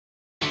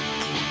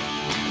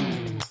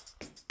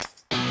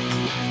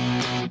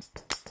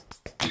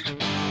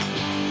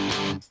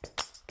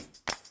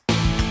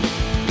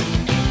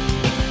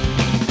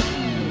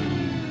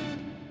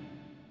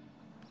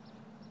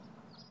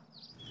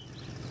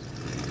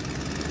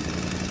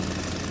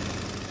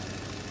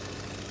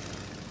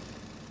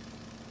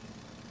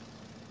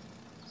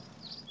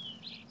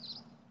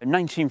In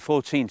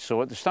 1914,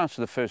 so at the start of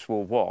the First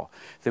World War,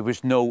 there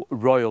was no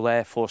Royal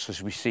Air Force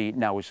as we see it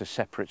now as a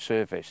separate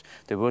service.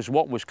 There was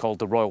what was called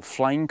the Royal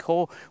Flying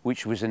Corps,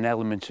 which was an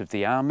element of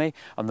the Army,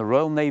 and the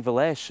Royal Naval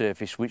Air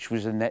Service, which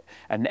was an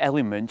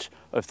element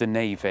of the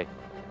Navy.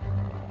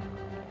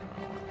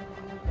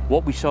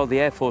 What we saw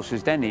the Air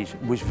Forces then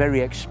was very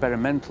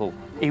experimental.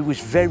 It was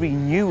very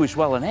new as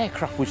well, and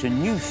aircraft was a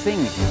new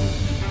thing.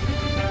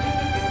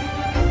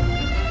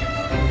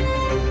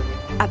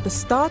 At the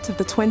start of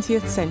the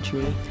 20th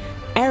century,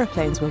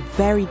 aeroplanes were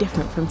very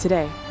different from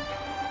today.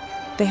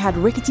 They had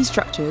rickety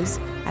structures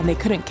and they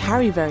couldn't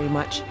carry very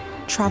much,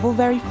 travel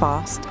very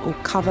fast or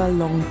cover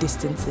long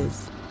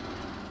distances.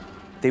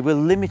 They were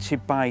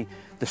limited by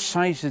the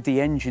size of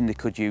the engine they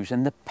could use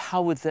and the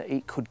power that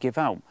it could give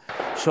out.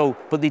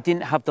 But they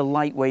didn't have the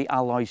lightweight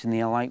alloys and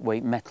the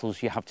lightweight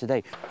metals you have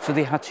today. So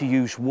they had to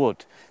use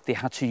wood. They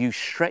had to use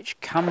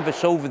stretched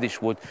canvas over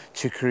this wood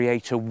to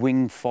create a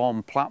wing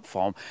form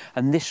platform.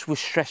 And this was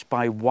stressed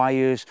by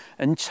wires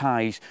and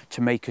ties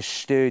to make a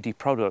sturdy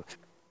product.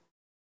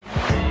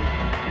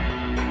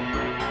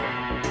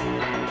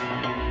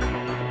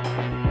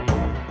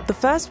 The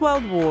First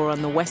World War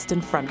on the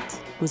Western Front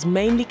was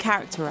mainly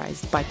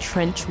characterized by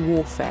trench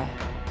warfare.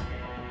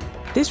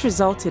 This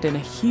resulted in a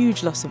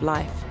huge loss of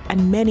life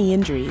and many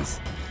injuries,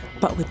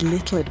 but with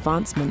little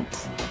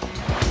advancement.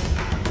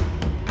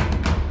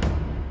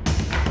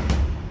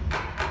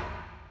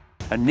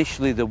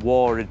 Initially, the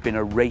war had been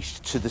a race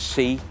to the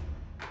sea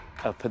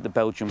up at the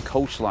Belgian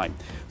coastline.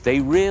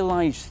 They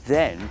realised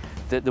then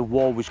that the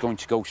war was going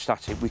to go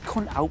static. We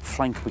couldn't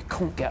outflank, we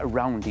couldn't get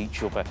around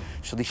each other,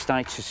 so they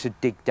started to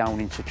dig down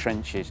into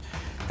trenches.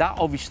 That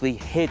obviously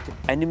hid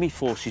enemy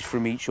forces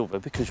from each other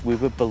because we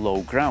were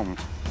below ground.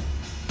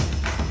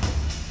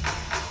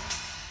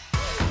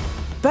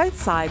 Both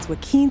sides were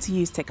keen to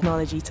use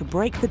technology to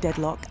break the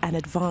deadlock and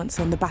advance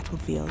on the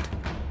battlefield.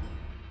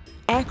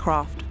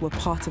 Aircraft were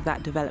part of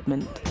that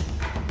development.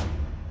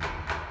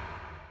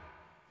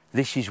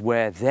 This is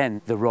where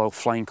then the Royal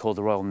Flying Corps,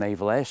 the Royal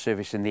Naval Air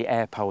Service and the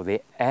air power,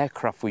 the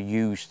aircraft were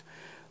used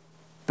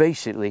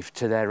basically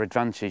to their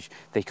advantage.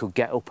 They could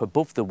get up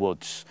above the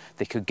woods,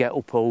 they could get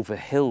up over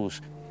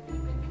hills.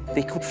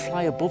 They could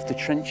fly above the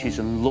trenches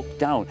and look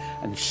down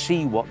and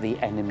see what the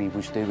enemy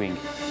was doing.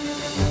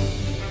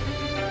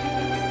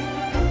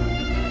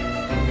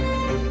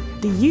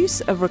 The use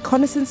of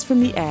reconnaissance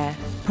from the air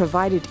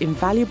provided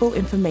invaluable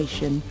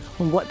information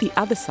on what the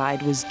other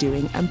side was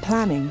doing and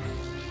planning.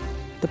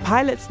 The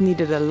pilots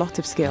needed a lot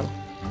of skill,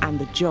 and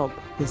the job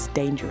was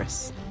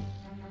dangerous.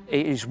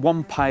 It is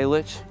one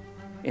pilot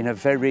in a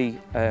very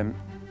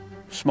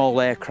small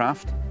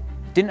aircraft.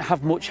 Didn't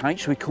have much height,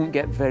 so he couldn't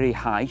get very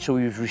high, so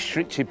he was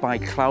restricted by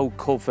cloud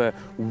cover,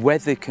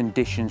 weather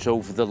conditions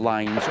over the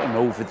lines and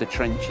over the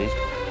trenches.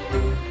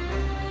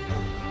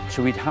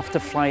 So he'd have to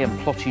fly and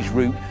plot his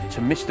route to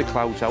miss the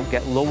clouds out,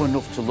 get low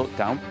enough to look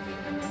down.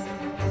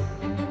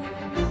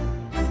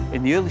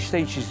 In the early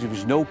stages, there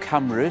was no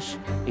cameras.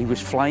 He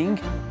was flying,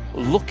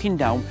 looking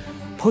down,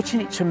 putting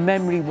it to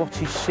memory what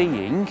he's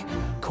seeing,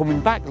 coming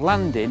back,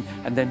 landing,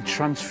 and then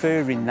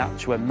transferring that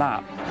to a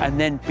map, and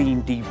then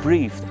being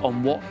debriefed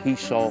on what he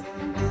saw.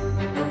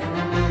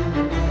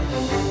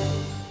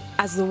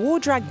 As the war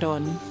dragged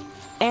on,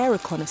 air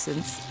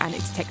reconnaissance and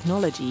its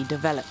technology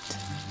developed.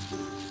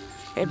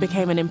 It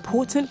became an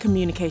important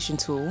communication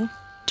tool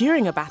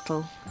during a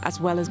battle as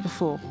well as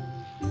before.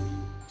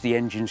 The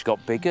engines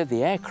got bigger,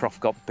 the aircraft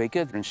got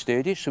bigger and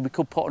sturdier, so we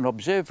could put an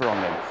observer on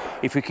them.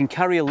 If we can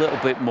carry a little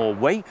bit more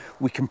weight,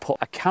 we can put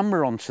a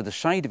camera onto the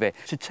side of it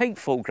to take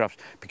photographs,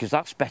 because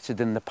that's better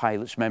than the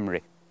pilot's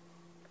memory.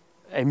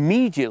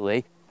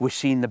 Immediately, we're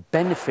seeing the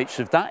benefits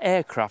of that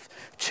aircraft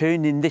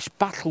turning this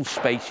battle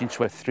space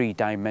into a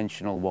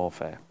three-dimensional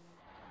warfare.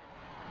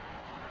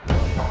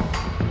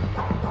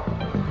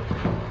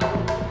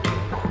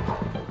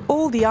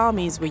 All the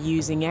armies were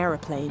using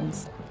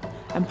aeroplanes,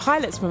 and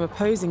pilots from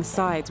opposing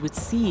sides would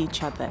see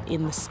each other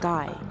in the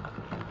sky.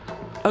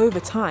 Over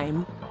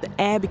time, the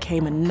air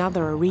became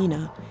another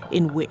arena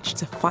in which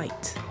to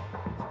fight.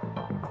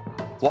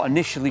 What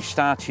initially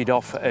started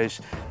off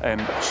as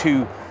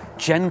two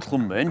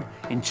gentlemen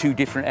in two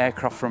different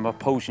aircraft from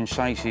opposing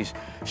sizes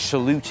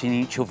saluting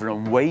each other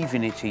and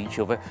waving at each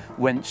other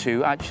went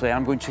to, actually,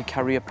 I'm going to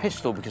carry a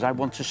pistol because I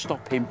want to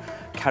stop him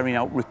carrying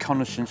out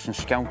reconnaissance and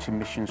scouting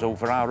missions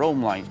over our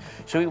home lines.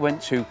 So it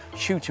went to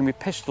shooting with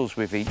pistols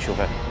with each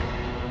other.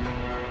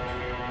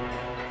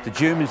 The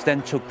Germans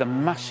then took the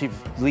massive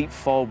leap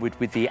forward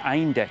with the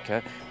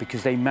Eindecker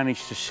because they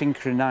managed to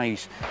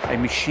synchronise a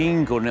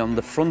machine gun on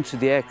the front of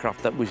the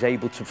aircraft that was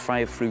able to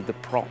fire through the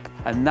prop.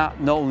 And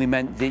that not only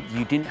meant that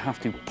you didn't have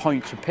to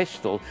point a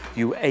pistol,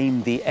 you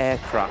aimed the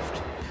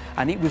aircraft.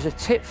 And it was a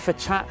tit for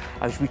tat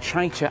as we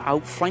tried to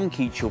outflank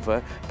each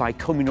other by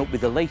coming up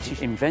with the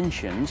latest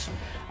inventions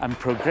and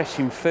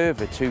progressing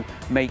further to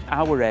make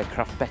our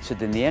aircraft better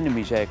than the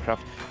enemy's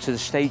aircraft, to the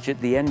stage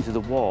at the end of the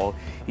war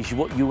is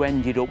what you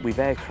ended up with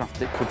aircraft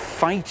that could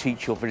fight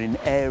each other in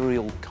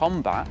aerial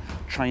combat,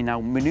 try and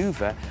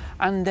outmaneuver,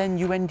 and then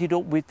you ended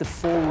up with the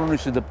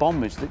forerunners of the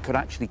bombers that could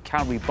actually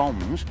carry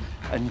bombs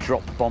and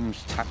drop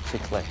bombs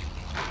tactically.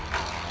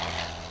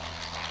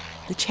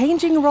 The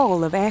changing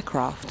role of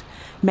aircraft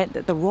meant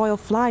that the Royal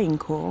Flying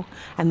Corps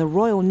and the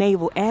Royal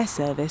Naval Air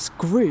Service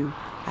grew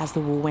as the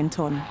war went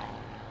on.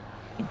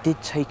 It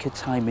did take a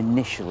time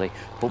initially,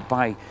 but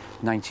by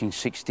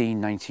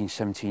 1916,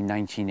 1917,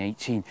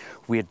 1918,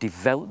 we had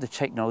developed the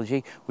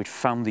technology, we'd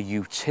found the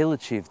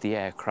utility of the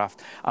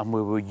aircraft, and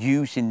we were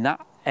using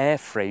that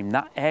airframe,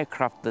 that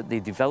aircraft that they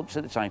developed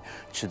at the time,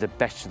 to the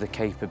best of the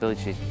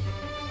capabilities.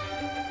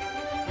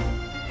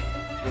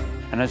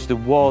 And as the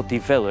war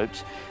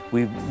developed,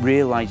 we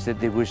realised that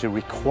there was a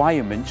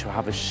requirement to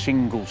have a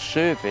single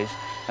service,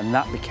 and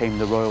that became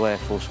the Royal Air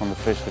Force on the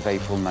 1st of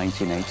April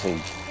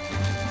 1918.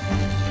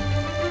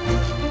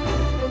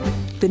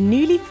 The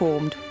newly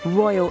formed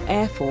Royal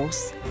Air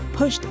Force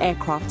pushed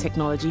aircraft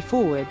technology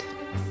forward,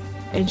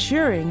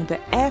 ensuring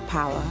that air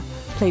power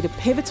played a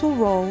pivotal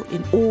role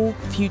in all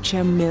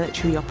future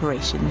military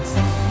operations.